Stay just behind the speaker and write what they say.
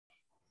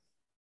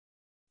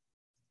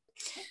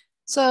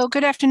So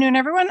good afternoon,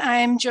 everyone.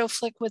 I'm Jo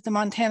Flick with the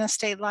Montana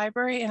State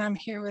Library, and I'm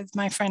here with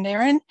my friend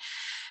Erin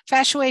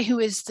Fashoway, who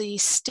is the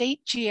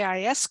State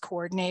GIS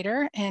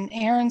Coordinator. And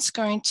Erin's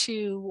going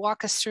to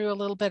walk us through a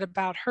little bit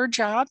about her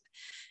job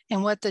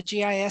and what the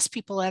GIS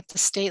people at the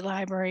State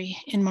Library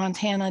in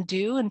Montana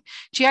do. And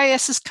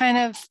GIS is kind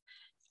of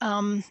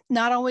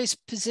not always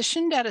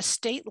positioned at a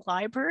state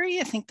library.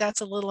 I think that's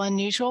a little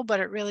unusual,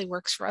 but it really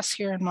works for us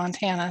here in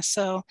Montana.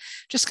 So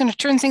just going to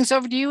turn things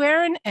over to you,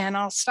 Erin, and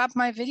I'll stop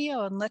my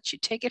video and let you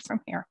take it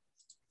from here.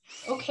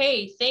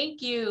 Okay,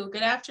 thank you.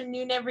 Good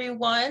afternoon,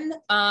 everyone.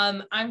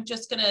 I'm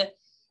just going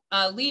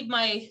to leave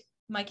my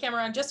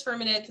camera on just for a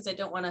minute because I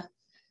don't want to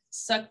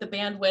suck the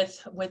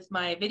bandwidth with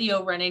my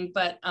video running,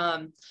 but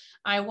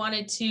I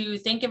wanted to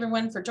thank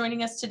everyone for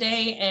joining us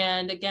today.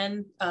 And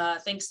again,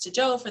 thanks to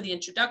Jo for the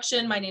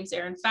introduction. My name is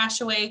Erin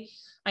Fashoway.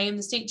 I am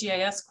the State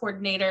GIS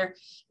Coordinator.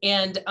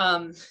 And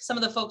some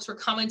of the folks were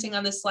commenting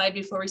on this slide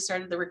before we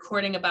started the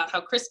recording about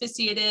how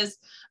Christmassy it is.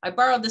 I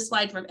borrowed this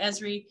slide from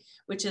Esri,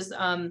 which is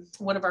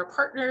one of our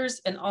partners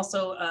and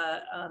also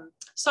a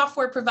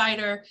software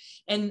provider.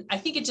 And I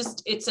think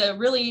it's a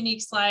really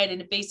unique slide.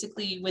 And it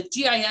basically, with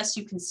GIS,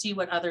 you can see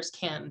what others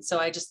can. So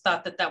I just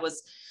thought that that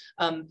was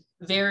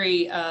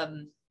very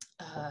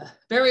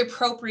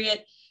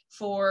appropriate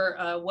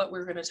for what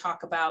we're going to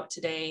talk about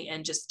today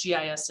and just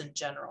GIS in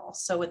general.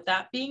 So with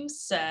that being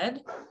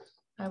said,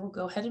 I will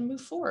go ahead and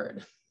move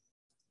forward.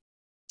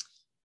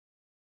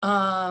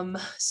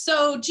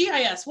 So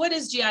GIS, what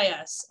is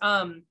GIS?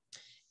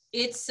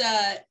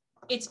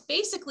 It's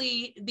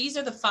basically, these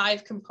are the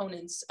 5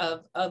 components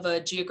of a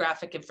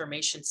geographic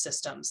information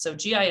system. So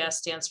GIS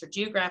stands for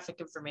Geographic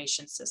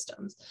Information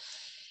Systems.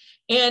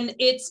 And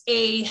it's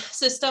a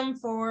system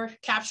for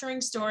capturing,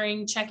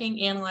 storing,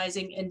 checking,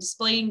 analyzing, and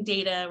displaying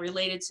data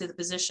related to the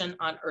position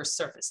on Earth's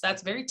surface.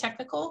 That's very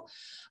technical.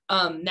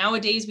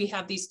 Nowadays, we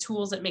have these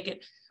tools that make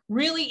it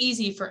really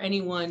easy for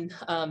anyone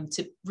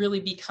to really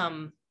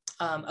become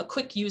a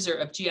quick user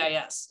of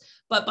GIS.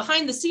 But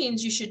behind the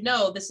scenes, you should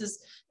know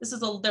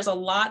there's a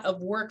lot of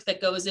work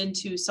that goes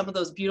into some of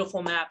those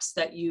beautiful maps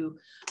that you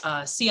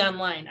see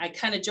online. I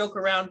kind of joke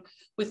around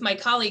with my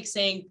colleagues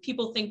saying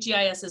people think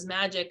GIS is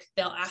magic.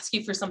 They'll ask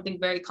you for something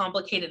very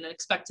complicated and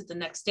expect it the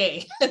next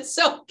day. And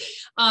so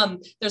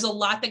there's a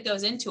lot that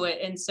goes into it.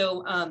 And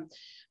so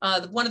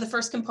one of the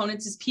first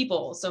components is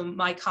people. So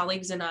my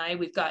colleagues and I,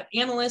 we've got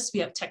analysts, we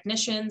have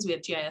technicians, we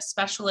have GIS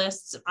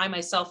specialists. I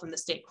myself am the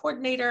state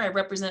coordinator. I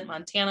represent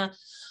Montana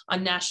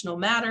on national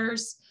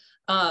matters.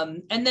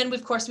 And then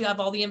of course we have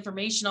all the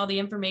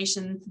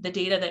information, the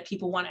data that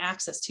people want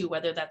access to,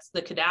 whether that's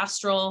the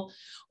cadastral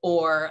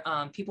or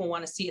people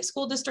want to see a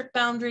school district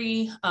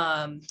boundary.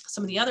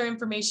 Some of the other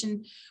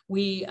information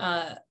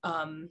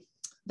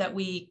that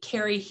we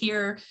carry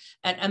here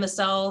at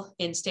MSL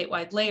in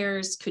statewide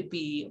layers could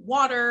be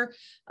water,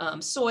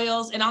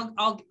 soils, and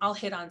I'll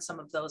hit on some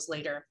of those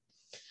later.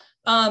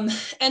 And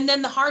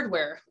then the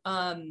hardware.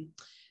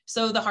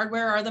 So the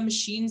hardware are the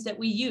machines that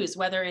we use,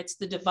 whether it's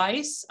the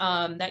device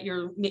that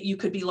you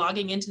could be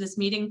logging into this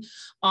meeting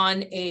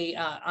on a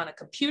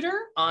computer,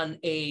 on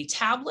a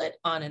tablet,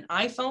 on an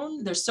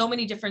iPhone. There's so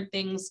many different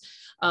things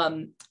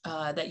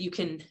that you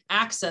can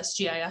access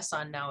GIS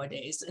on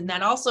nowadays. And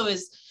that also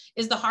is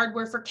the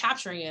hardware for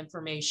capturing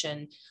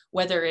information,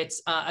 whether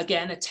it's,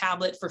 again, a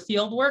tablet for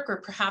field work or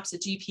perhaps a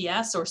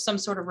GPS or some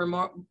sort of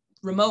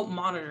remote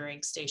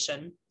monitoring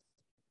station.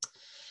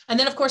 And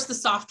then, of course, the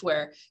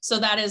software. So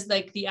that is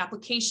like the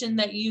application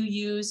that you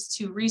use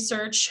to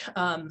research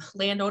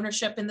land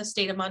ownership in the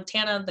state of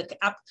Montana,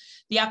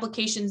 the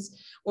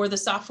applications or the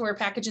software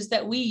packages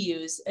that we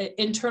use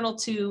internal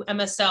to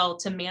MSL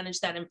to manage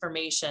that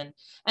information.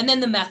 And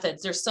then the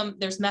methods.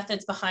 There's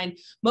methods behind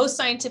most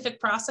scientific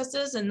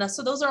processes. And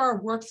so those are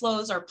our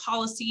workflows, our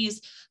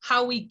policies,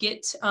 how we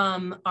get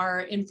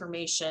our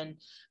information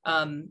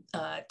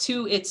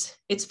to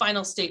its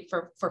final state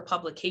for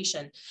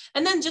publication.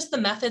 And then just the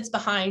methods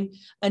behind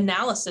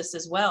analysis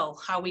as well,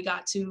 how we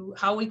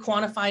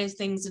quantify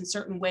things in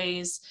certain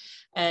ways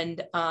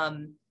and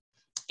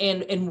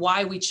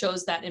why we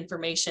chose that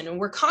information. And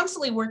we're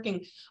constantly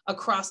working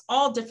across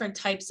all different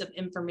types of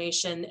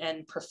information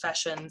and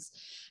professions.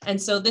 And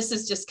so this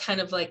is just kind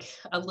of like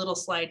a little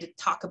slide to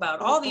talk about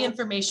all the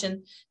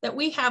information that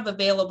we have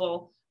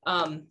available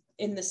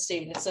in the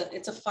state.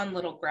 It's a fun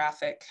little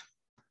graphic.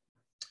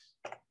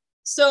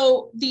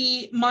 So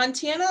the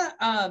Montana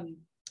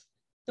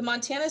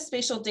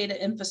Spatial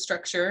Data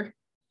Infrastructure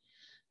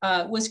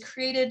was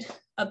created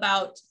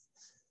about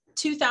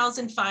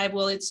 2005.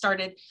 Well, it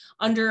started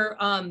under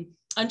an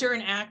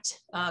act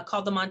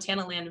called the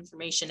Montana Land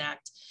Information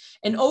Act.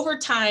 And over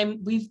time,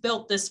 we've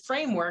built this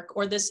framework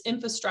or this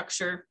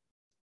infrastructure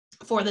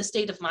for the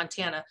state of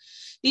Montana.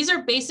 These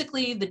are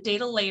basically the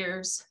data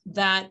layers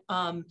that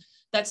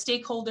that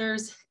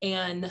stakeholders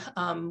and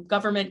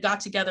government got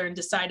together and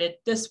decided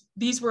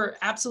these were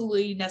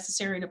absolutely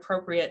necessary and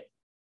appropriate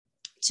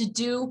to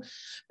do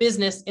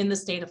business in the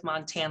state of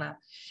Montana.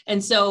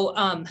 And so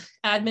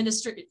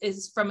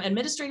is from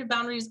administrative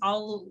boundaries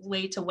all the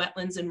way to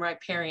wetlands and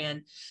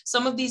riparian.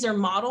 Some of these are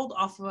modeled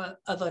off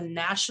of a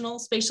national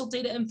spatial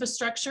data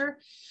infrastructure.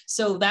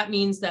 So that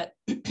means that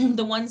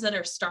the ones that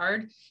are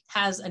starred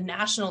has a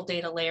national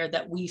data layer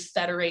that we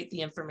federate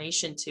the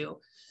information to.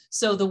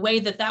 So the way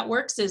that that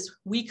works is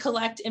we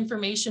collect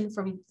information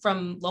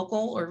from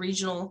local or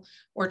regional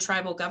or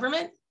tribal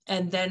government,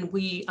 and then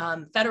we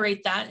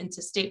federate that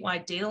into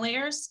statewide data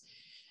layers.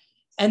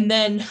 And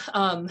then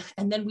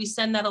we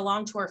send that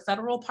along to our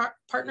federal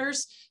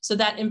partners, so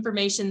that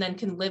information then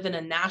can live in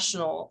a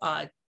national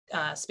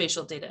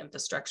spatial data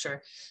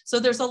infrastructure. So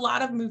there's a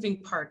lot of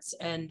moving parts,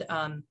 and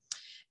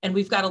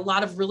we've got a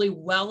lot of really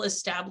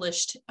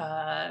well-established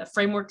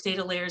framework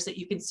data layers that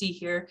you can see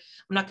here.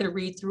 I'm not going to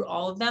read through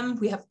all of them.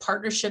 We have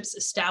partnerships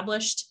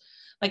established.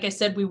 Like I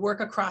said, we work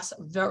across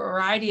a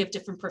variety of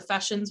different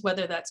professions,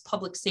 whether that's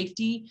public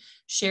safety,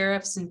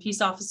 sheriffs and peace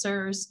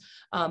officers,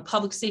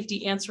 public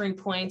safety answering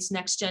points,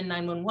 next-gen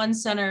 911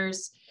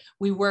 centers.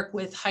 We work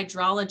with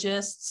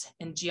hydrologists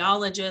and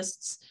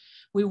geologists.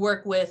 We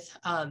work with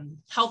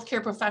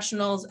healthcare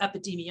professionals,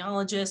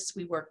 epidemiologists.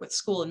 We work with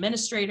school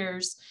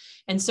administrators.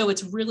 And so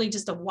it's really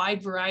just a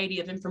wide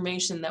variety of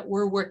information that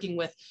we're working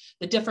with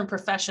the different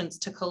professions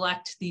to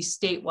collect these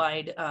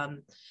statewide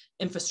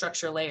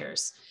infrastructure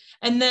layers.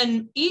 And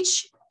then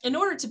in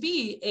order to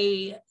be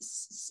a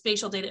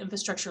spatial data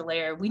infrastructure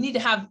layer, we need to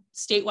have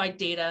statewide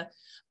data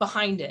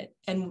behind it.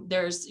 And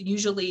there's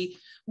usually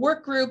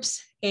work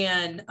groups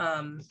and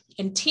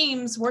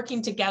teams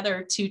working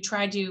together to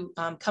try to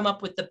come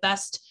up with the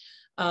best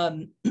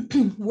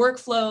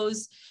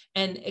workflows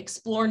and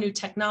explore new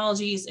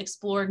technologies,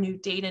 explore new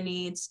data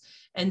needs.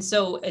 And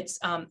so it's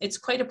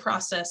quite a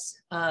process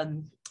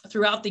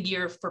throughout the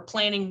year for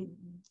planning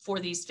for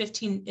these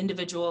 15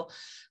 individual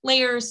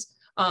layers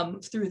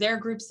through their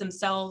groups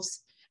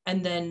themselves,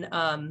 and then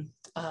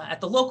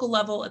at the local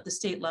level, at the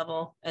state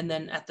level, and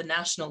then at the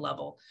national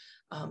level.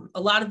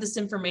 A lot of this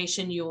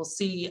information you will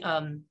see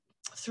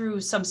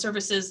through some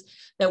services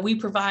that we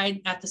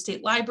provide at the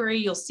state library.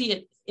 You'll see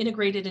it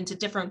integrated into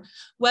different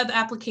web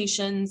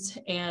applications,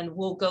 and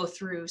we'll go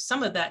through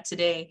some of that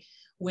today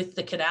with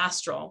the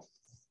cadastral.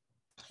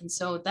 And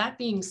so that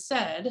being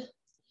said,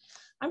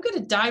 I'm going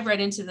to dive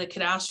right into the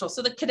cadastral.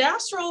 So the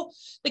cadastral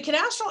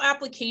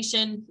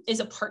application is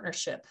a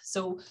partnership.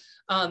 So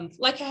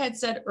like I had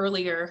said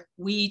earlier,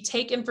 we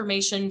take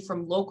information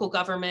from local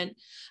government,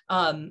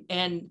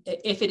 and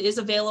if it is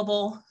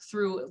available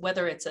through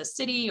whether it's a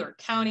city or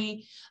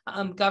county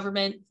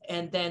government,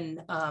 and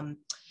then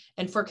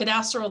and for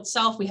cadastral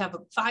itself, we have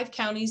 5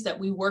 counties that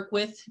we work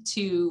with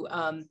to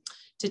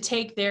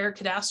take their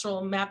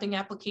cadastral mapping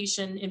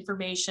application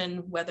information,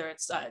 whether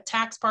it's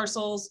tax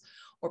parcels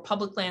or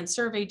public land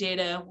survey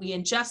data. We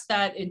ingest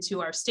that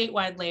into our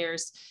statewide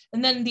layers.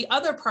 And then the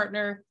other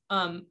partner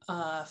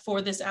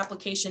for this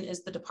application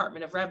is the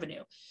Department of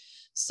Revenue.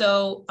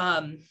 So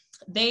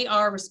they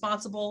are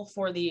responsible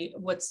for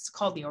what's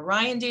called the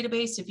Orion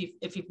database,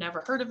 if you've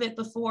never heard of it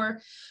before.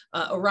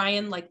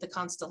 Orion, like the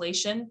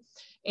constellation,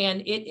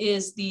 and it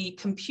is the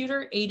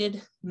computer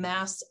aided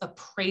mass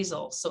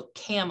appraisal. So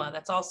CAMA,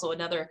 that's also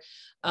another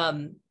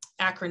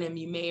acronym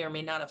you may or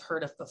may not have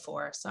heard of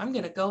before. So I'm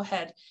going to go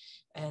ahead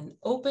and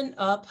open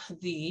up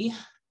the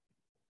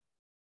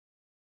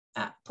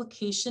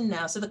application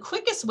now. So the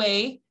quickest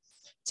way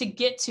to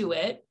get to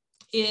it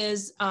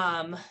is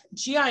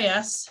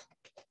gis.mt.gov.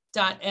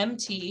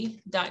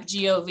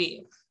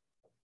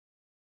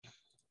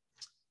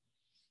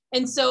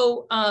 And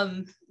so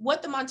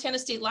what the Montana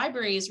State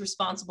Library is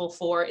responsible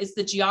for is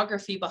the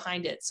geography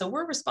behind it. So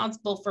we're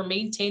responsible for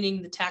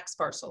maintaining the tax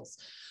parcels.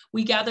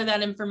 We gather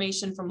that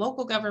information from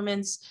local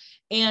governments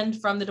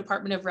and from the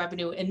Department of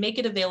Revenue and make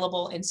it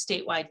available in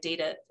statewide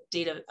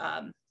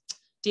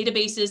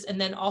databases, and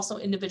then also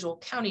individual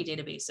county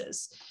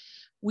databases.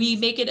 We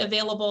make it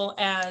available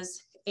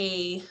as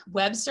a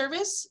web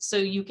service, so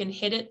you can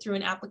hit it through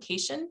an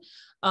application.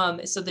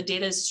 So the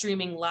data is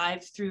streaming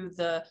live through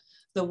the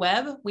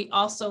web. We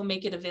also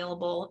make it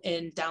available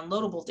in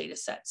downloadable data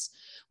sets.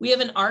 We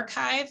have an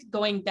archive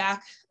going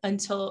back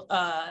until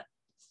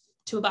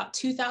to about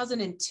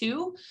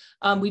 2002.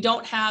 We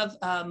don't have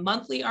a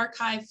monthly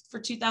archive for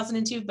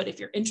 2002, but if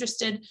you're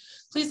interested,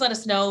 please let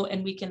us know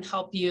and we can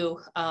help you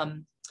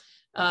find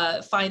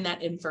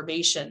that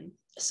information.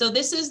 So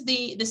this is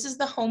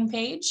the home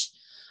page.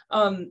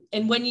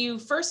 And when you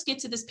first get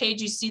to this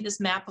page, you see this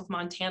map of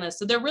Montana.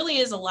 So there really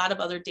is a lot of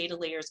other data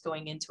layers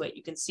going into it.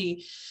 You can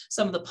see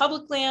some of the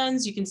public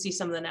lands, you can see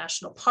some of the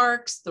national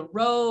parks, the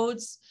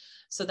roads.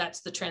 So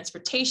that's the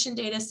transportation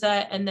data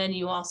set. And then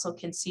you also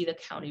can see the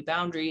county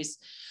boundaries.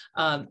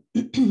 And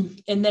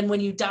then when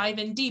you dive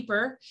in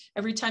deeper,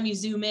 every time you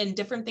zoom in,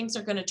 different things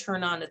are going to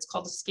turn on. It's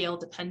called a scale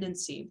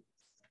dependency.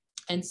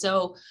 And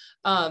so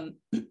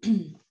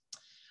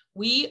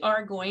we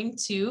are going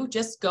to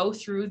just go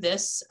through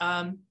this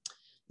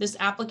this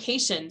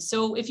application.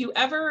 So if you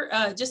ever,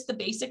 just the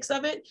basics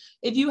of it,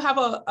 if you have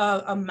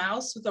a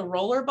mouse with a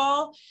roller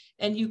ball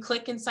and you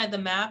click inside the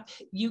map,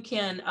 you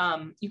can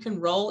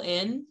roll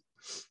in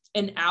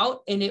and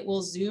out and it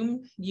will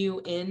zoom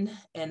you in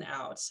and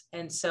out.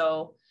 And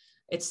so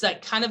it's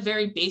like kind of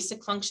very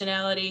basic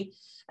functionality.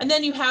 And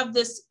then you have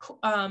this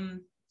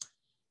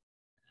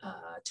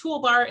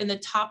toolbar in the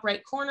top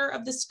right corner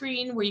of the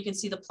screen where you can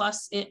see the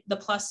plus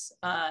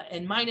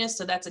and minus.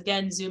 So that's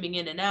again, zooming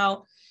in and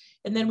out.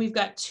 And then we've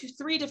got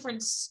three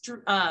different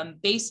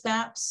base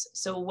maps.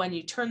 So when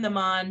you turn them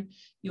on,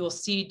 you will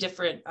see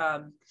different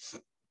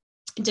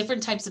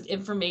types of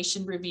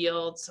information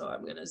revealed. So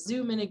I'm going to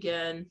zoom in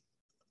again,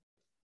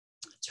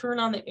 turn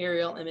on the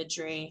aerial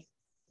imagery.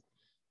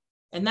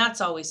 And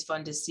that's always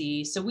fun to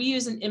see. So we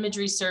use an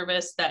imagery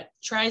service that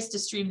tries to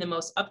stream the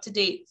most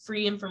up-to-date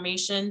free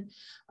information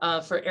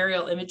for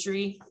aerial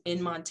imagery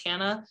in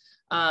Montana.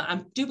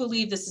 I do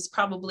believe this is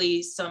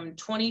probably some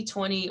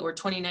 2020 or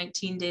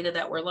 2019 data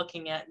that we're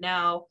looking at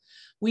now.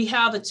 We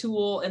have a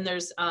tool and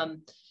there's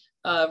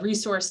a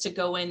resource to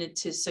go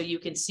into so you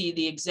can see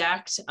the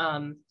exact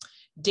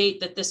date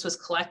that this was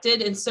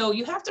collected. And so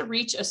you have to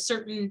reach a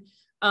certain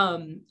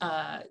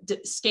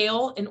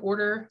scale in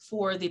order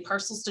for the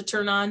parcels to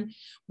turn on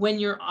when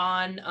you're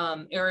on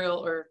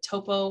aerial or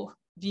topo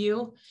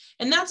view.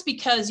 And that's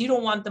because you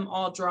don't want them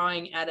all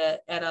drawing at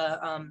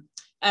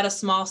a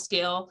small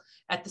scale,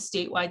 at the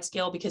statewide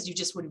scale, because you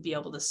just wouldn't be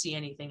able to see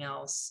anything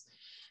else.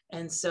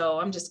 And so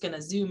I'm just going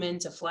to zoom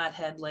into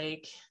Flathead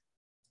Lake.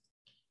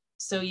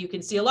 So you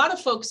can see a lot of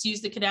folks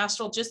use the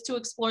cadastral just to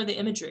explore the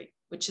imagery,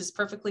 which is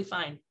perfectly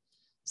fine.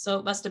 So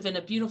it must have been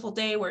a beautiful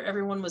day where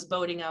everyone was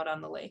boating out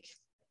on the lake.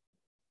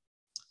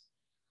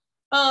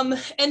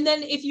 And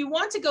then if you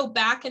want to go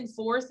back and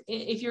forth,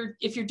 if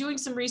you're doing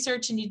some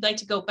research and you'd like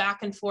to go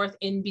back and forth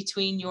in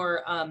between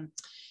your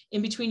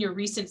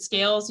recent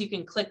scales, you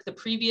can click the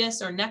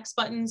previous or next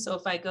button. So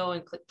if I go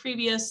and click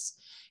previous,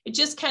 it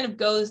just kind of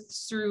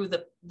goes through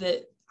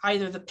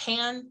either the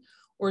pan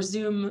or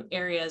zoom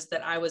areas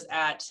that I was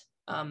at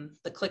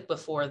the click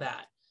before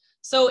that.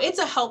 So it's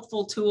a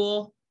helpful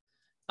tool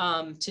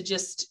to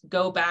just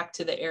go back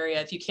to the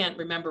area. If you can't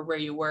remember where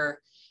you were,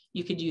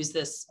 you could use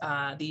this,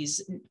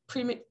 these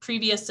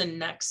previous and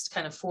next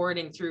kind of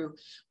forwarding through,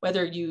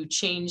 whether you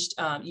changed,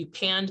 you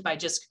panned by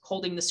just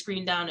holding the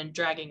screen down and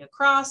dragging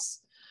across,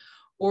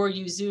 or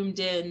you zoomed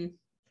in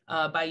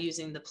by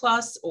using the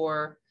plus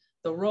or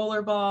the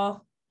roller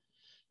ball.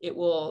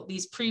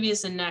 These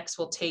previous and next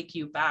will take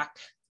you back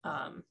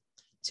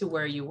to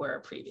where you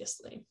were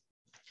previously.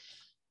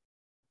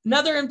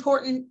 Another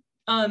important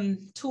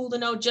tool to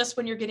know just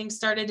when you're getting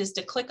started is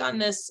to click on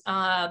this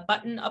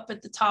button up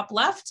at the top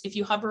left. If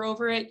you hover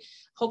over it,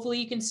 hopefully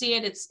you can see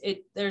it.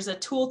 There's a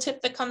tooltip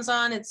that comes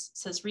on. It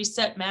says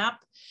reset map.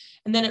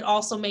 And then it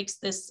also makes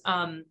this,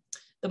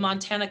 the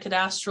Montana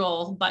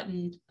cadastral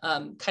button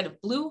kind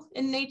of blue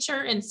in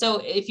nature. And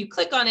so if you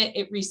click on it,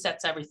 it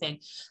resets everything.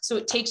 So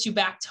it takes you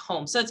back to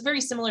home. So it's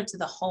very similar to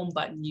the home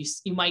button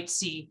you might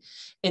see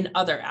in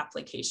other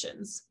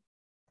applications.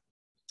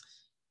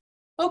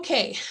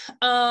 Okay,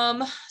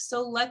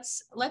 so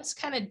let's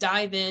kind of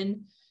dive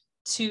in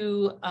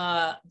to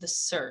the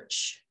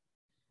search.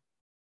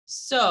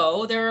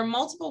 So there are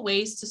multiple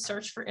ways to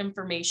search for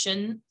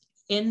information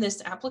in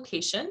this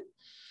application.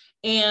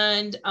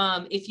 And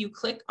if you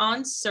click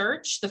on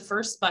search, the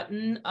first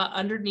button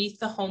underneath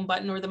the home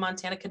button or the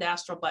Montana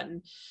cadastral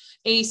button,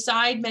 a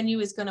side menu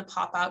is going to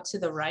pop out to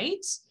the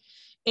right.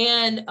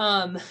 And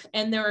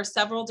there are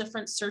several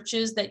different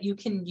searches that you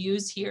can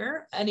use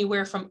here,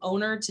 anywhere from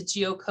owner to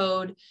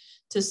geocode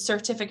to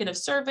certificate of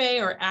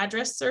survey or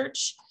address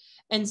search.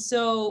 And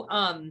so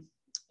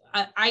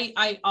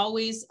I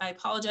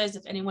apologize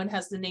if anyone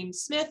has the name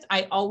Smith.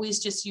 I always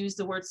just use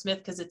the word Smith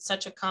because it's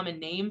such a common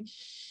name.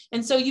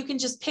 And so you can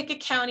just pick a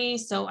county.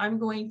 So I'm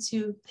going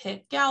to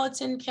pick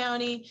Gallatin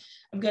County.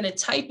 I'm going to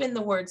type in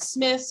the word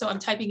Smith. So I'm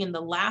typing in the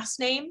last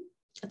name.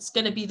 It's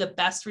going to be the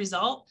best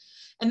result.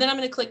 And then I'm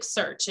going to click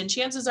search, and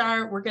chances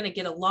are we're going to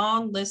get a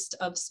long list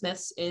of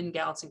Smiths in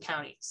Gallatin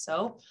County.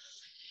 So,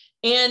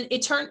 and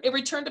it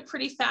returned a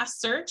pretty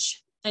fast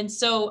search. And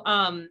so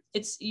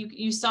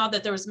you saw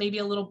that there was maybe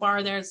a little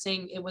bar there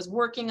saying it was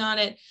working on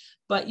it,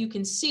 but you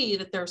can see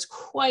that there's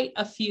quite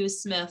a few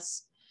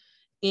Smiths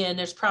in.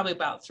 There's probably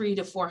about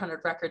 300 to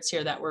 400 records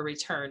here that were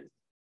returned.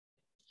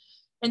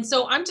 And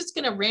so I'm just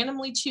going to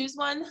randomly choose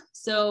one.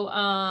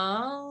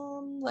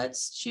 So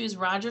let's choose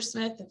Roger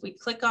Smith. If we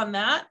click on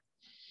that.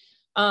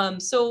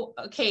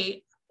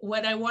 Okay,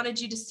 what I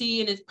wanted you to see,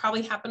 and it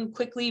probably happened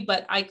quickly,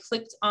 but I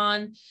clicked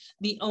on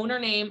the owner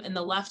name in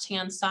the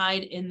left-hand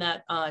side in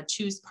that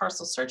choose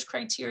parcel search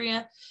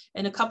criteria,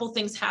 and a couple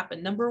things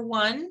happened. Number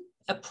one,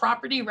 a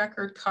property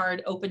record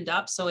card opened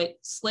up, so it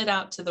slid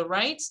out to the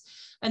right.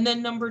 And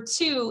then number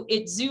two,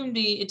 it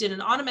did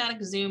an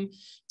automatic zoom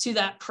to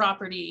that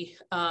property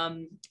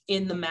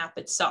in the map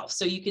itself.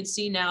 So you can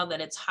see now that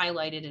it's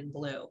highlighted in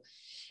blue.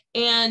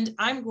 And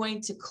I'm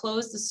going to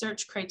close the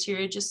search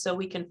criteria just so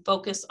we can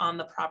focus on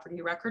the property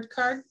record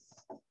card.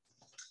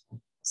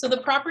 So the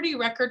property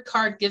record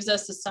card gives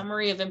us a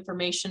summary of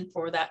information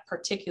for that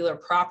particular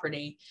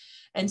property.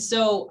 And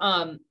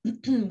so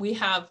we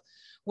have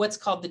what's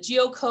called the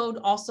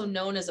geocode, also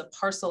known as a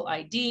parcel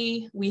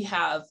ID. We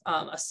have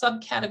a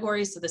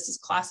subcategory, so this is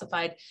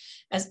classified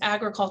as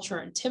agriculture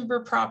and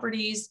timber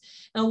properties,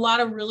 and a lot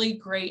of really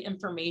great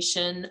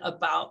information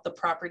about the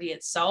property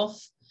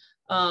itself.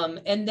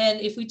 And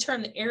then if we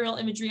turn the aerial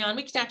imagery on,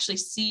 we can actually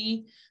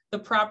see the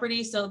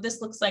property. So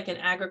this looks like an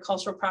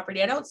agricultural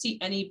property. I don't see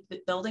any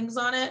buildings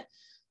on it.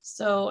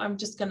 So I'm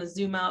just going to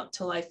zoom out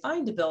till I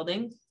find a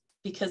building,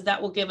 because that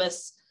will give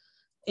us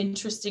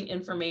interesting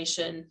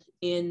information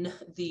in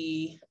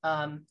the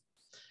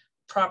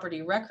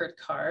property record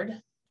card.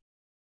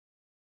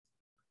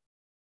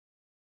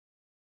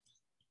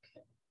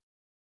 Okay.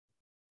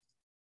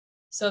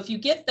 So if you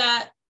get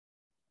that,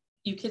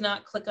 you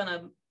cannot click on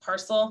a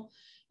parcel.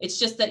 It's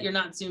just that you're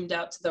not zoomed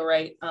out to the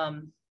right.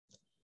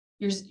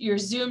 You're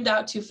zoomed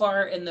out too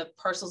far and the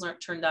parcels aren't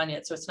turned on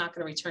yet, so it's not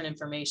going to return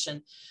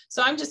information.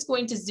 So I'm just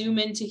going to zoom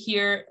into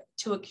here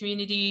to a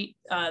community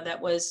that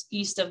was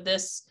east of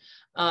this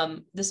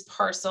this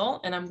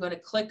parcel, and I'm going to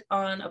click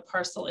on a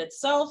parcel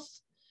itself.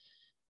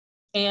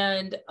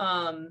 And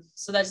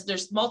so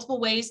there's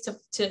multiple ways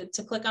to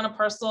click on a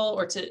parcel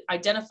or to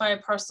identify a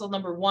parcel.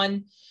 Number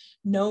one,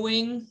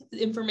 knowing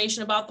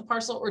information about the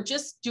parcel, or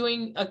just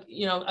doing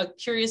a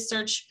curious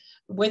search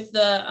with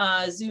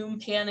the zoom,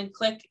 pan, and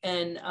click,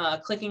 and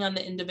clicking on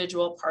the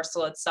individual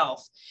parcel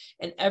itself.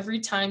 And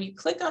every time you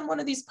click on one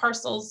of these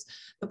parcels,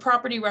 the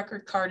property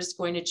record card is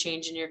going to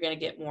change and you're going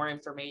to get more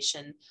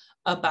information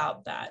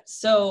about that.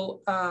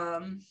 So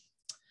I'm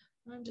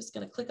just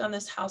going to click on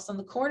this house on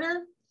the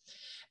corner.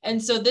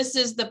 And so this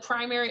is the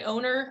primary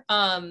owner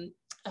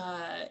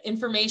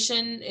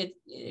information.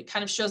 It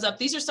kind of shows up.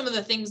 These are some of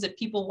the things that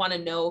people want to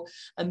know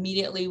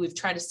immediately. We've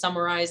tried to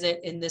summarize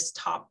it in this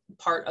top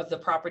part of the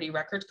property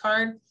record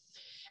card.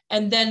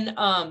 And then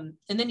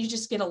you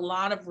just get a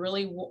lot of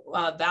really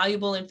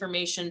valuable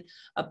information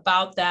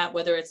about that,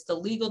 whether it's the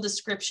legal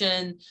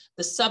description,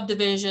 the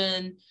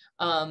subdivision,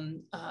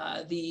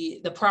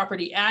 the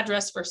property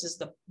address versus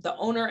the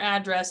owner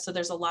address. So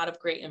there's a lot of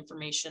great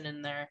information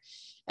in there.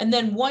 And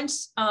then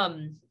once,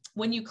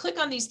 when you click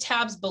on these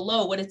tabs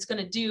below, what it's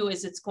going to do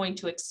is it's going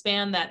to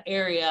expand that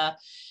area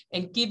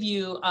and give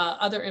you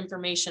other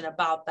information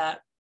about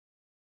that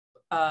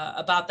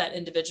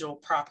individual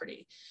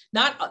property.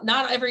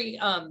 Not every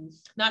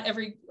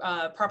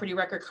property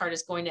record card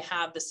is going to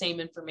have the same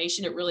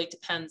information. It really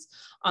depends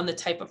on the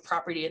type of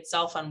property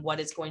itself, on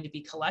what is going to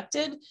be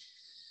collected.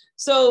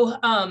 So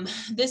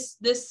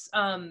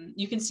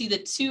you can see the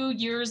 2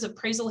 years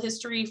appraisal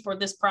history for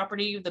this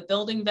property, the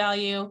building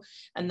value,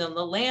 and then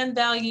the land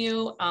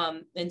value.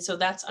 And so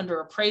that's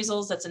under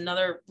appraisals. That's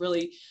another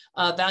really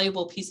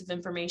valuable piece of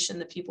information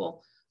that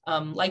people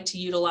like to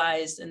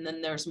utilize. And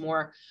then there's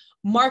more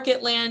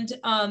market land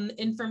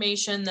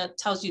information that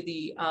tells you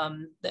the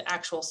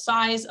actual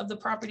size of the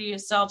property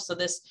itself. So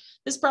this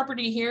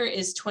property here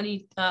is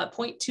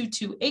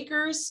 20.22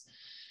 acres.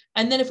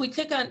 And then if we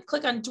click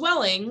on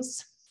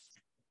dwellings,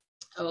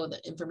 oh,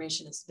 the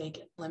information is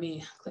vacant. Let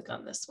me click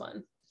on this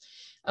one.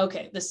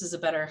 Okay, this is a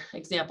better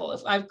example.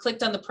 If I've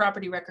clicked on the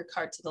property record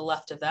card to the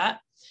left of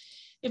that,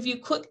 if you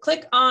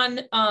click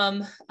on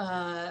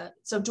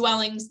so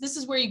dwellings, this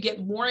is where you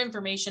get more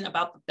information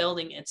about the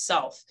building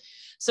itself.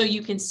 So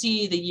you can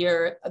see the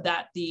year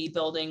that the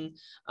building,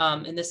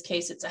 in this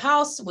case, it's a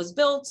house, was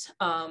built,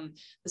 the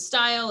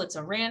style, it's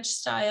a ranch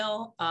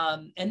style,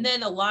 and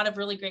then a lot of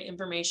really great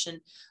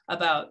information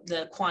about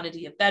the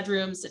quantity of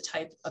bedrooms, the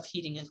type of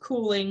heating and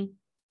cooling,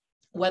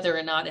 whether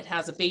or not it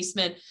has a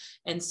basement,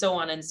 and so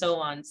on and so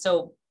on.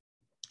 So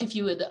if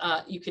you would,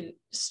 you can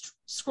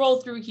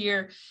scroll through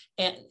here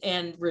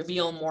and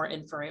reveal more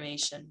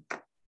information.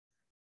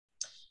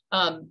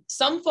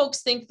 Some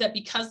folks think that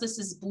because this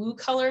is blue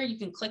color, you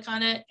can click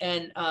on it,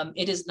 and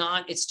it is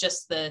not. It's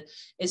just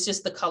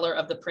the color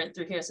of the print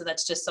through here. So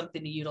that's just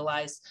something to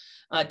utilize.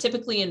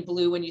 Typically in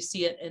blue, when you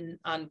see it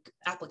on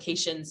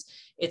applications,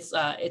 it's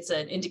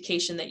an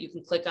indication that you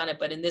can click on it,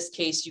 but in this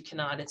case, you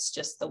cannot. It's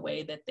just the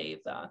way that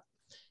they've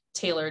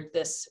tailored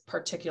this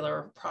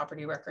particular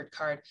property record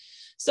card.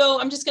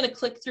 So I'm just going to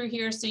click through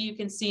here so you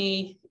can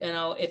see,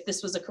 if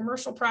this was a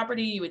commercial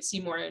property, you would see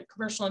more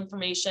commercial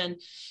information.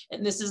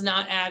 And this is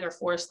not ag or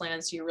forest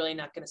land, so you're really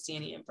not going to see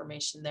any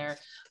information there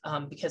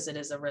because it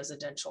is a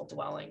residential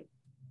dwelling.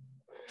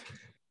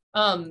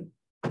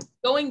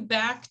 Going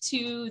back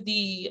to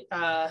the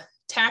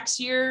tax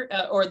year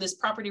or this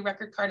property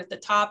record card at the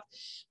top,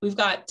 we've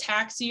got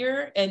tax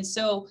year. And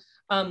so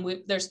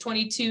there's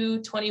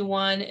 22,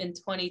 21, and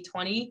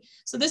 2020.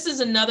 So this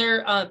is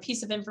another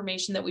piece of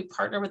information that we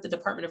partner with the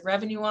Department of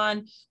Revenue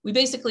on. We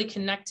basically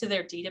connect to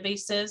their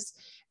databases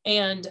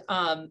and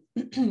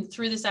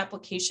through this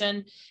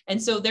application. And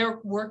so they're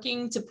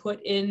working to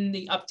put in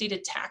the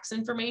updated tax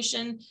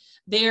information.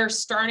 They're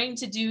starting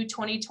to do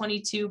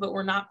 2022, but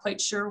we're not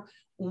quite sure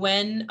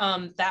when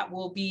that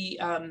will be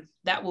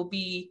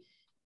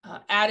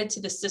added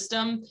to the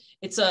system.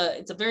 It's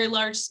a very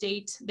large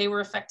state. They were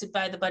affected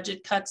by the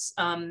budget cuts,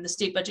 the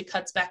state budget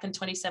cuts back in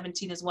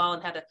 2017 as well,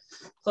 and had to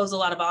close a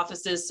lot of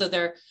offices. So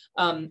they're,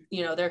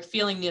 you know, they're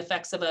feeling the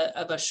effects of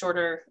a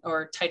shorter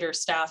or tighter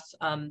staff,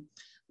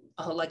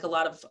 like a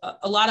lot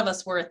of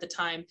us were at the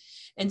time.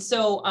 And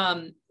so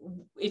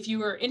if you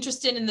were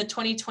interested in the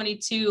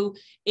 2022,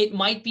 it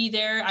might be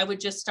there. I would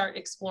just start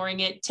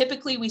exploring it.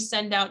 Typically, we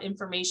send out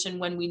information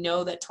when we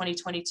know that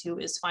 2022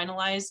 is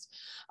finalized.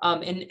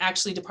 And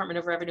actually, Department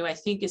of Revenue, I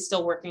think, is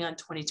still working on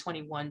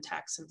 2021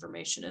 tax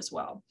information as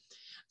well.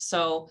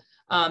 So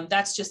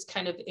that's just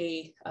kind of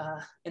an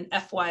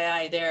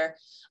FYI there.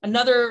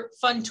 Another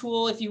fun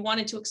tool, if you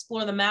wanted to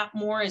explore the map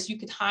more, is you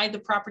could hide the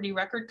property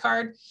record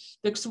card.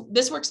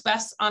 This works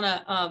best on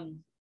a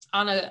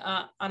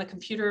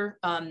computer,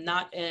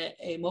 not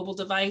a mobile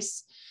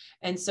device.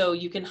 And so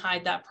you can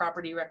hide that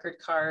property record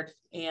card,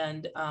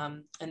 and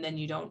then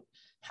you don't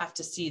have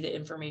to see the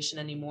information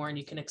anymore, and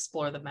you can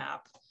explore the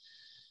map.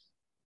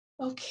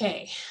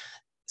 Okay,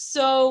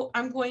 so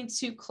I'm going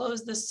to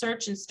close the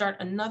search and start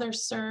another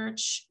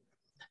search.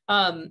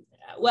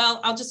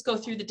 Well, I'll just go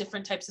through the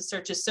different types of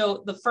searches.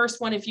 So the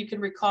first one, if you can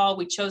recall,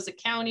 we chose a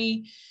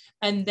county,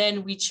 and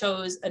then we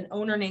chose an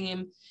owner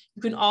name.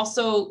 You can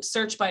also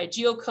search by a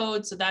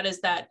geocode. So that is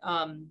that,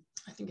 I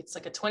think it's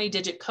like a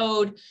 20-digit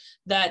code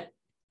that,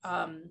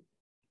 that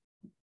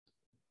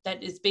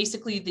is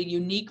basically the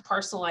unique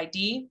parcel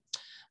ID.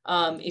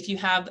 If you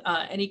have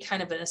any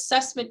kind of an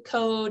assessment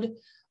code,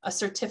 a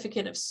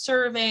certificate of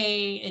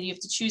survey, and you have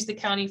to choose the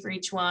county for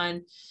each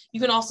one. You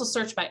can also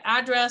search by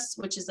address,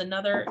 which is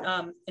another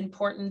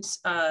important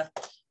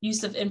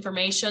use of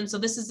information. So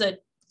this is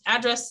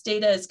address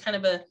data is kind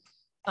of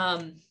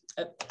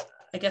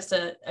I guess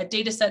a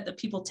data set that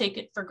people take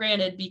it for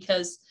granted,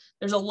 because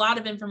there's a lot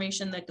of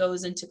information that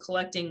goes into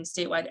collecting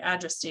statewide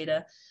address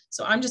data.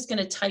 So I'm just going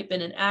to type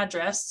in an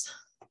address.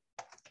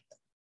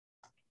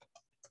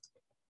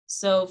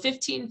 So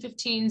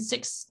 1515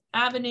 6th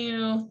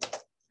Avenue,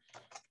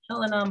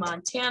 Helena,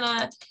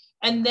 Montana.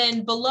 And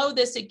then below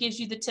this, it gives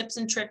you the tips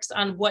and tricks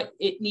on what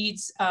it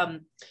needs,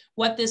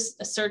 what this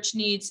search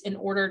needs in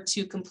order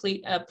to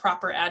complete a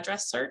proper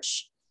address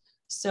search.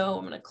 So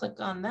I'm going to click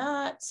on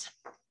that.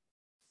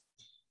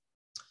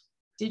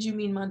 Did you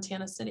mean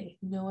Montana City?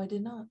 No, I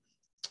did not.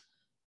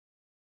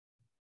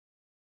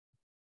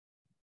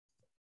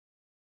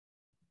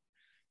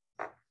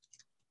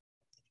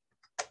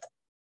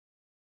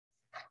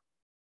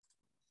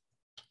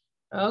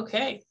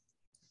 Okay.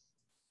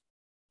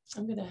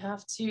 I'm gonna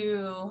have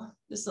to,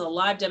 this is a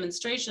live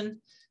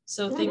demonstration,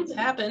 so things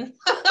happen.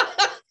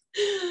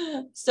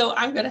 So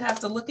I'm gonna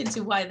have to look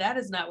into why that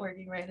is not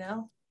working right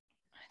now.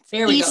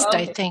 There we go.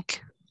 Okay. I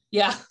think.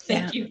 Yeah,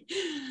 thank you.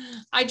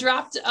 I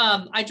dropped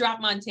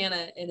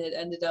Montana, and it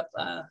ended up,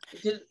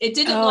 it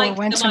didn't like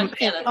the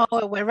Montana.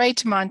 It went right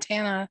to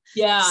Montana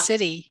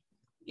City.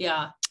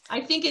 Yeah, I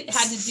think it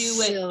had to do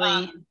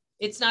with,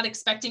 it's not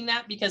expecting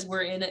that because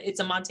it's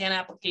a Montana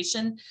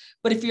application.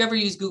 But if you ever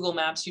use Google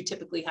Maps, you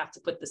typically have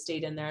to put the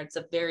state in there. It's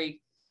a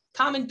very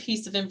common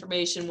piece of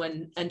information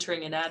when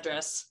entering an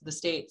address, the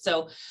state.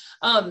 So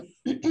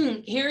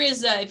here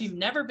is, if you've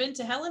never been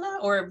to Helena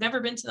or have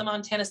never been to the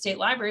Montana State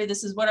Library,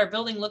 this is what our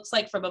building looks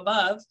like from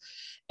above.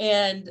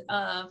 And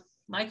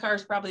my car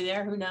is probably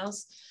there, who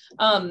knows?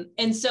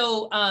 And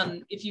so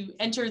if you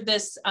enter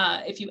this,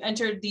 if you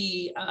enter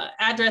the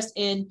address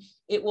in,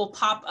 it will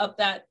pop up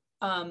that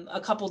a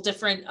couple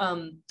different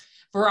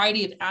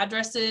variety of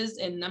addresses.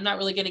 And I'm not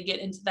really going to get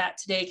into that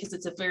today because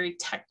it's a very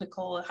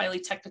technical, highly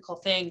technical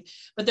thing,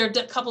 but there are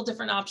a couple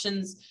different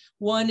options.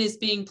 One is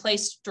being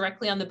placed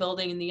directly on the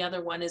building, and the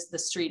other one is the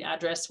street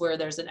address, where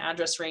there's an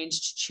address range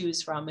to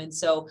choose from. And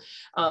so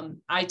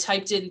I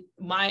typed in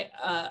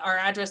our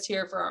address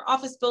here for our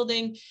office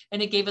building,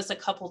 and it gave us a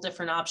couple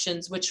different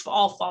options, which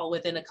all fall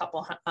within a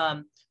couple,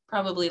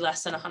 probably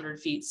less than 100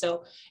 feet.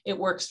 So it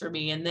works for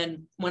me. And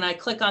then when I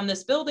click on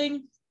this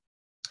building,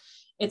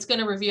 it's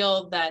going to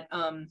reveal that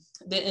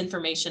the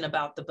information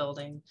about the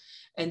building.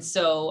 And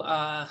so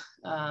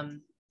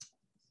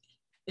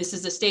this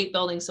is a state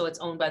building, so it's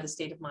owned by the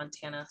state of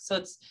Montana.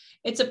 So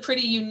it's a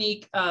pretty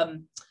unique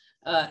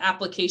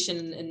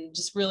application, and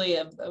just really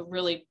a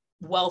really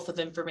wealth of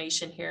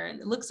information here. And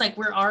it looks like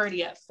we're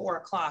already at 4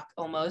 o'clock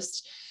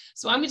almost.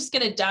 So I'm just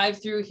going to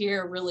dive through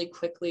here really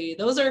quickly.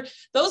 Those are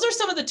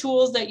some of the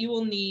tools that you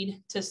will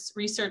need to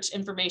research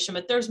information,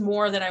 but there's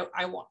more that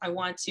I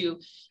want to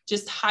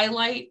just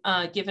highlight,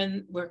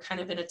 given we're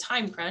kind of in a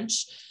time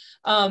crunch.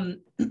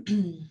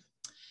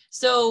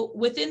 So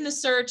within the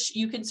search,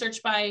 you can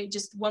search by,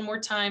 just one more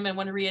time, I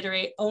want to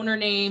reiterate, owner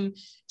name,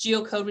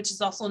 geocode, which is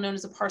also known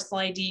as a parcel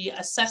ID,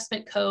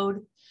 assessment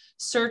code,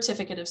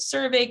 certificate of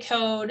survey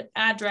code,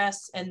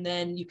 address, and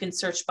then you can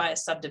search by a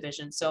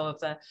subdivision. So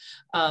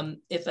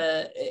if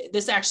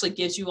this actually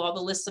gives you all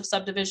the lists of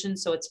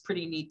subdivisions, so it's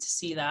pretty neat to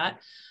see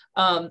that.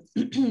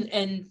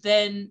 And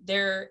then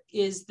there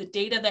is the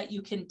data that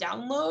you can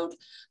download.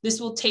 This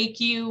will take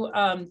you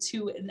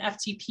to an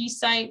FTP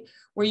site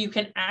where you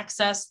can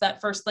access that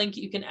first link.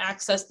 You can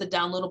access the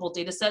downloadable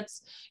data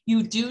sets.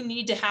 You do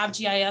need to have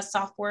GIS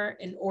software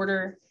in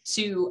order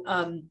to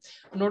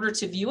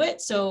view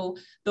it. So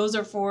those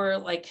are for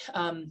like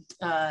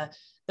the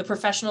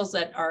professionals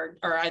that are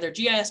either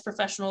GIS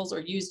professionals or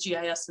use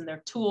GIS in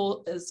their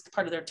tool as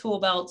part of their tool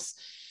belts.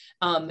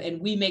 And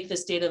we make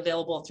this data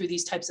available through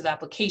these types of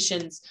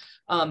applications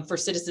for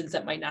citizens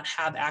that might not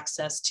have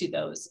access to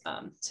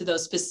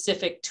those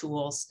specific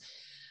tools.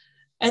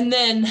 And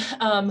then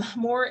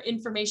more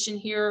information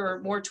here,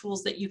 or more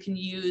tools that you can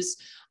use,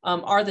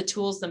 are the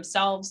tools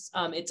themselves.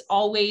 It's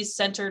always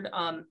centered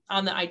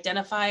on the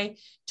identify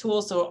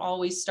tool. So it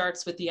always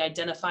starts with the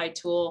identify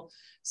tool.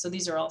 So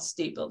these are all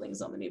state buildings.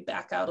 I'm going to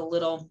back out a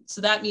little.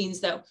 So that means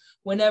that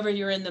whenever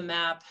you're in the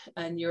map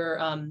and you're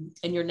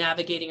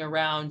navigating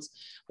around,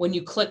 when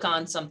you click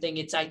on something,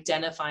 it's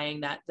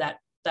identifying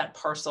that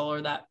parcel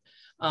or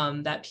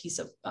that piece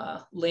of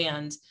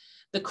land.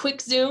 The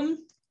quick zoom,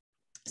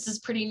 this is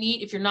pretty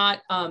neat. If you're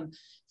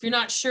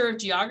not sure of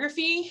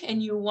geography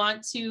and you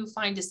want to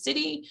find a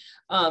city,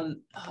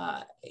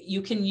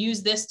 you can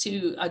use this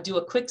to do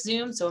a quick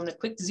zoom. So I'm going to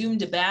quick zoom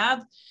to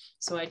Babb.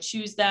 So I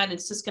choose that, and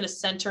it's just going to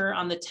center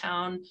on the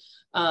town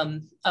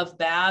of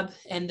Babb.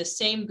 And the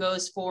same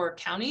goes for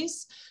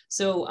counties.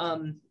 So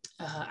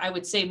I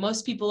would say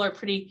most people are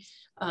pretty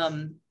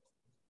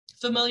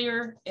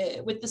familiar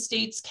with the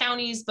state's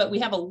counties, but we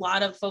have a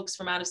lot of folks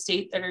from out of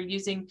state that are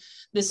using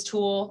this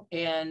tool.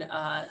 And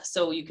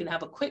so you can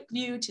have a quick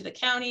view to the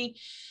county.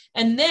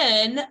 And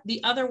then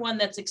the other one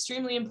that's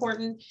extremely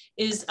important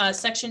is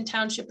section,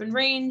 township, and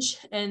range.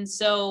 And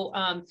so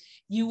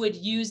you would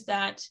use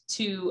that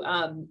to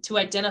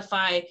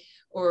identify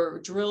or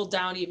drill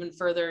down even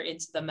further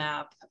into the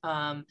map.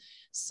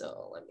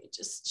 So let me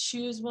just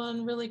choose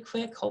one really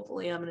quick.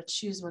 Hopefully I'm going to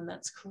choose one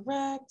that's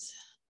correct.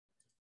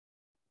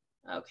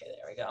 Okay,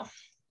 there we go.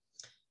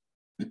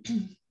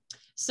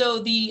 So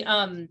the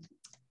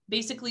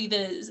basically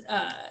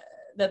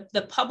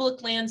the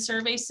public land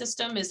survey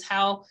system is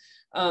how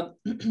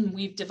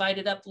we've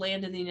divided up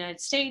land in the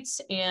United States,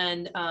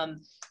 and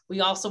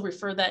we also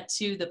refer that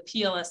to the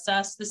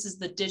PLSS. This is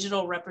the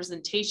digital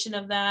representation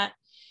of that.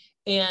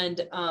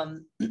 And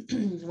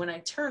when I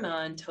turn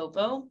on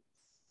topo,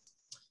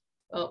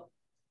 oh,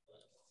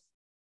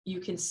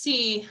 you can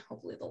see,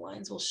 hopefully the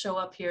lines will show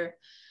up here.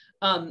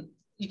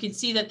 You can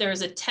see that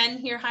there's a 10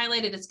 here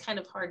highlighted. It's kind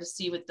of hard to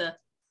see with the,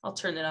 I'll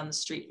turn it on the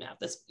street map.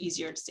 That's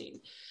easier to see.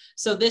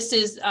 So this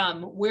is,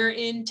 we're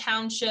in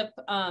township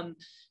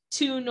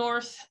 2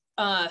 north,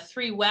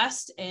 3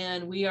 west,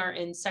 and we are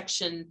in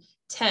section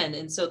 10.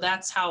 And so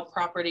that's how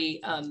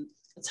property,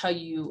 that's how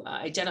you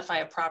identify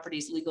a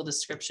property's legal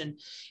description,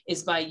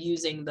 is by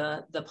using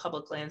the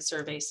public land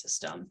survey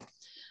system.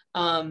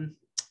 And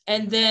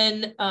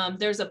then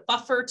there's a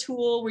buffer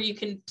tool where you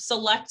can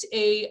select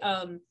a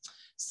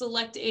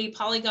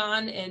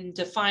polygon and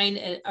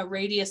define a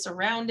radius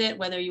around it,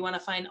 whether you want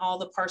to find all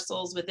the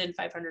parcels within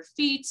 500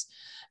 feet.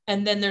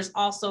 And then there's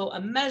also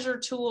a measure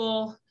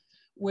tool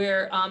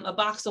where a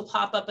box will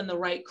pop up in the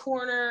right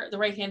corner, the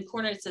right-hand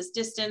corner. It says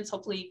distance.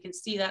 Hopefully you can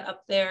see that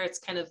up there. It's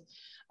kind of,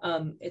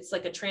 it's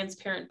like a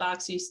transparent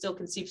box, so you still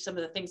can see some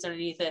of the things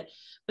underneath it.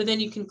 But then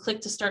you can click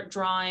to start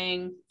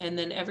drawing. And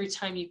then every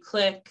time you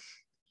click,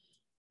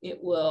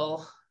 it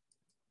will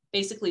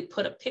basically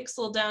put a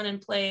pixel down in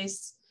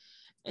place.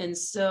 And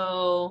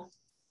so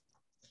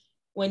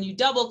when you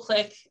double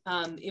click,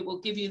 it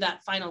will give you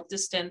that final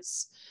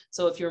distance.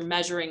 So if you're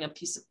measuring a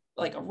piece of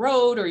like a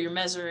road, or you're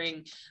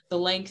measuring the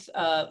length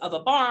of a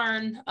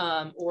barn,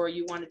 or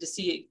you wanted to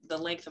see the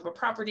length of a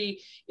property,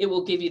 it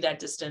will give you that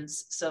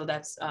distance. So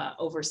that's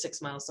over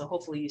 6 miles. So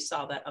hopefully you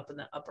saw that up in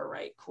the upper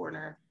right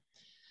corner.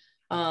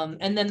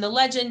 And then the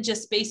legend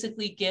just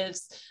basically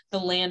gives the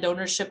land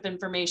ownership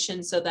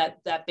information. So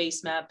that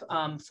base map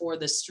for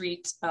the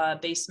street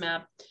base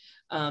map,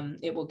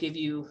 it will give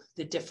you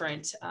the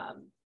different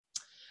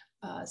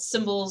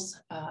symbols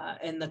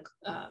and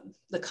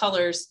the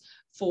colors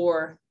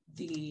for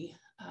the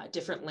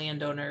different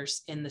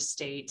landowners in the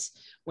state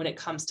when it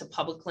comes to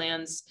public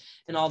lands,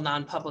 and all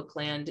non-public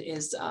land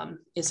is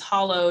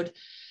hollowed.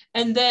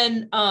 And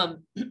then I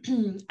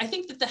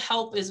think that the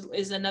help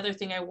is another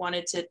thing I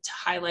wanted to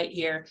highlight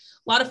here.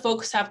 A lot of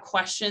folks have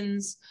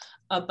questions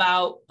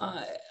about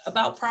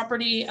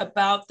property,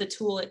 about the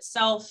tool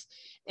itself,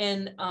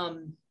 and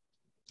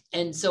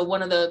so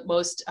one of the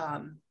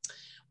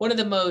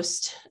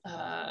most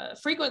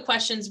frequent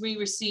questions we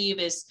receive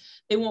is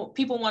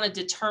people want to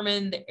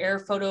determine the air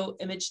photo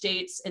image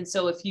dates. And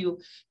so if you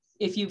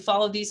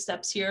follow these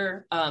steps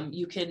here,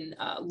 you can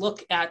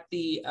look at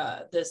the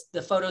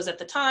photos at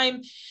the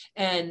time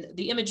and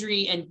the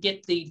imagery and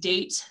get the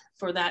date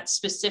for that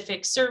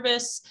specific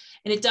service.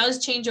 And it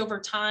does change over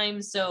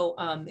time. So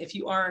if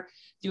you are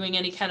doing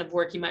any kind of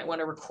work, you might want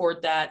to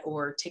record that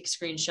or take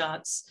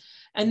screenshots.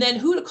 And then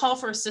who to call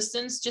for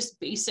assistance, just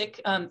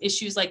basic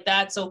issues like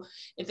that. So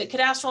if the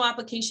cadastral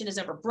application is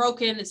ever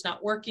broken, it's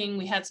not working,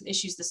 we had some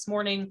issues this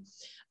morning,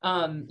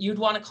 you'd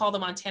want to call the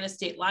Montana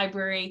State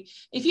Library.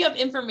 If you have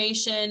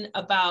information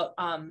about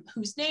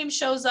whose name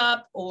shows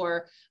up,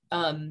 or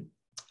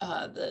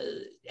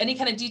any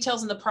kind of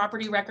details in the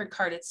property record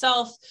card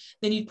itself,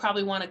 then you'd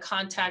probably want to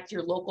contact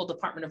your local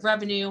Department of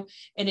Revenue,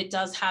 and it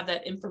does have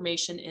that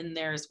information in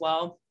there as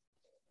well.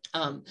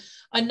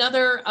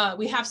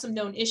 We have some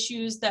known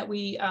issues that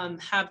we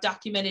have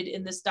documented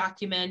in this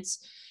document.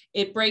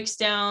 It breaks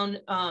down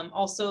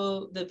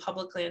also the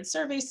public land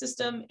survey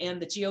system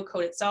and the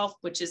geocode itself,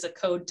 which is a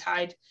code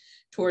tied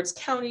towards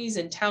counties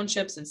and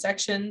townships and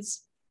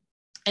sections.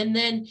 And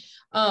then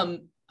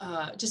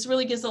just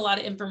really gives a lot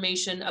of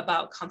information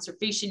about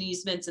conservation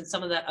easements and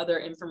some of that other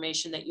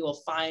information that you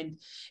will find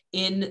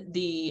in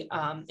the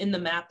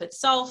map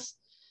itself.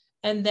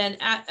 And then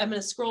I'm going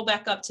to scroll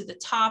back up to the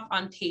top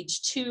on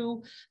page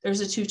 2.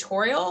 There's a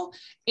tutorial,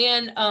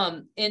 and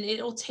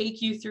it'll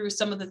take you through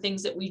some of the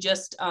things that we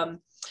just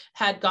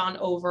had gone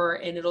over,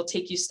 and it'll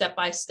take you step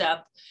by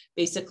step,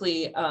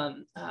 basically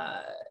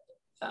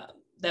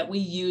that we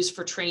use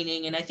for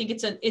training. And I think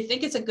it's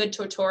a good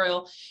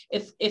tutorial.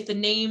 If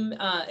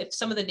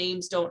some of the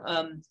names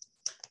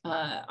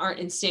aren't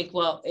in sync,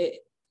 well,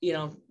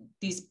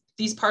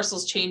 these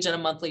parcels change on a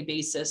monthly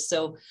basis.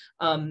 So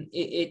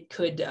it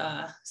could,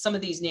 some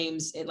of these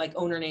names, like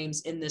owner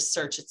names in this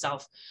search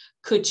itself,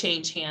 could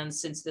change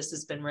hands since this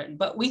has been written.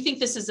 But we think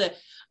this is an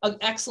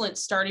excellent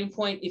starting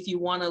point if you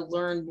want to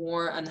learn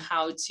more on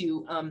how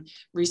to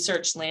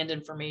research land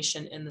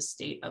information in the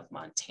state of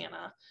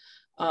Montana.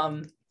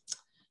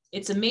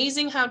 It's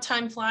amazing how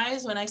time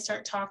flies when I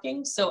start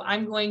talking. So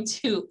I'm going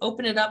to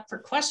open it up for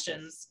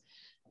questions.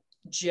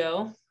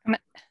 Joe.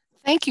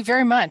 Thank you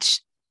very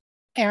much,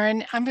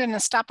 Erin. I'm going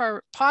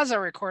to pause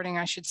our recording,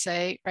 I should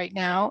say, right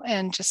now,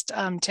 and just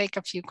take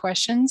a few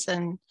questions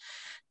and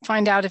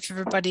find out if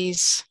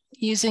everybody's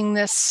using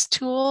this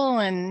tool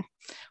and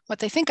what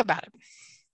they think about it.